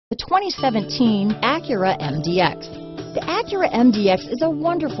2017 Acura MDX. The Acura MDX is a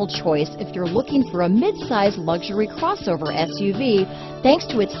wonderful choice if you're looking for a mid-size luxury crossover SUV thanks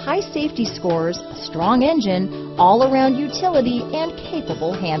to its high safety scores, strong engine, all-around utility, and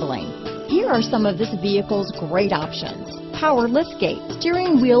capable handling. Here are some of this vehicle's great options: power liftgate,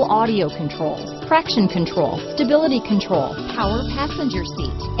 steering wheel audio controls, traction control, stability control, power passenger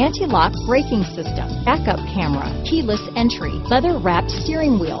seat, anti-lock braking system, backup camera, keyless entry, leather-wrapped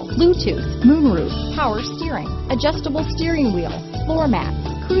steering wheel, Bluetooth, moonroof, power steering, adjustable steering wheel, floor mats,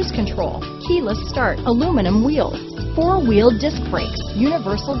 cruise control, keyless start, aluminum wheels, four-wheel disc brakes,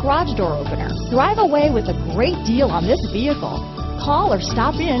 universal garage door opener. Drive away with a great deal on this vehicle. Call or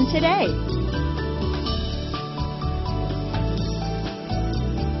stop in today.